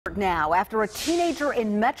Now, after a teenager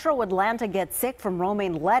in metro Atlanta gets sick from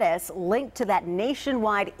romaine lettuce linked to that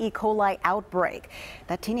nationwide E. coli outbreak,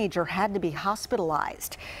 that teenager had to be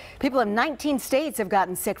hospitalized. People in 19 states have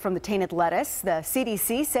gotten sick from the tainted lettuce. The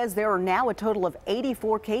CDC says there are now a total of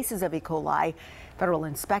 84 cases of E. coli. Federal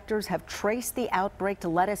inspectors have traced the outbreak to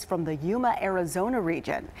lettuce from the Yuma, Arizona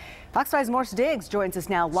region. Fox 5's Morse Diggs joins us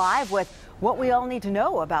now live with what we all need to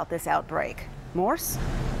know about this outbreak. Morse?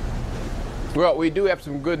 Well, we do have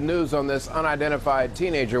some good news on this unidentified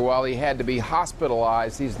teenager. While he had to be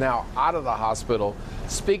hospitalized, he's now out of the hospital.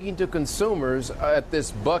 Speaking to consumers at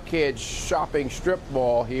this Buckhead shopping strip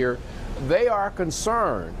mall here, they are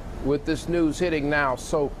concerned with this news hitting now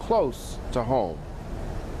so close to home.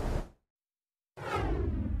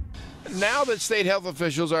 Now that state health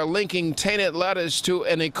officials are linking tainted lettuce to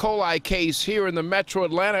an E. coli case here in the metro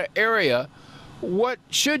Atlanta area, what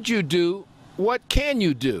should you do? What can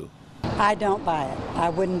you do? I don't buy it. I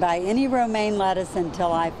wouldn't buy any romaine lettuce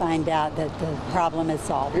until I find out that the problem is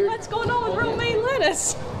solved. What's going on with romaine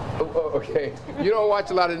lettuce? Okay. You don't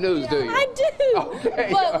watch a lot of news, do you? I do. Okay.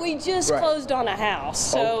 But we just closed on a house,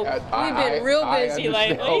 so we've been real busy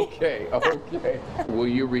lately. Okay. Will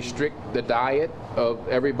you restrict the diet of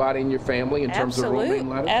everybody in your family in terms of romaine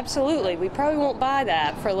lettuce? Absolutely. We probably won't buy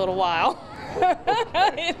that for a little while.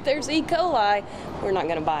 If there's E. coli, we're not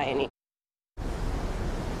going to buy any.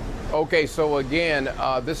 Okay, so again,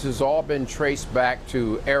 this has all been traced back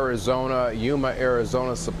to Arizona, Yuma,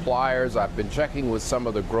 Arizona suppliers. I've been checking with some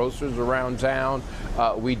of the grocers around town.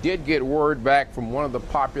 We did get word back from one of the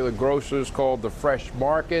popular grocers called the Fresh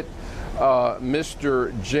Market.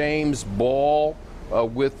 Mr. James Ball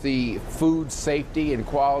with the food safety and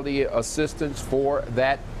quality assistance for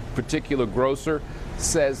that particular grocer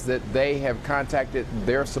says that they have contacted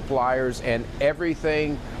their suppliers and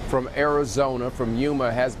everything from Arizona, from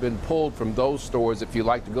Yuma, has been pulled from those stores. If you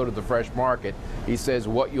like to go to the Fresh Market, he says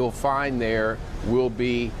what you'll find there will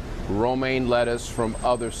be romaine lettuce from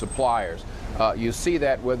other suppliers. You see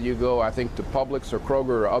that whether you go, I think, to Publix or Kroger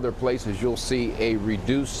or other places, you'll see a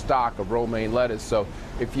reduced stock of romaine lettuce. So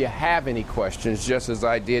if you have any questions, just as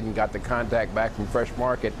I did and got the contact back from Fresh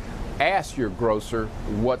Market, ask your grocer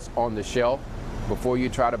what's on the shelf before you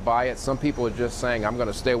try to buy it. Some people are just saying, I'm going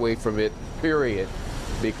to stay away from it, period,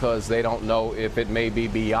 because they don't know if it may be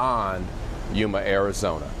beyond Yuma,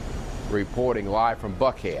 Arizona. Reporting live from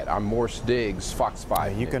Buckhead, I'm Morse Diggs, Fox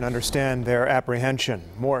 5 You News. can understand their apprehension.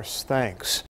 Morse, thanks.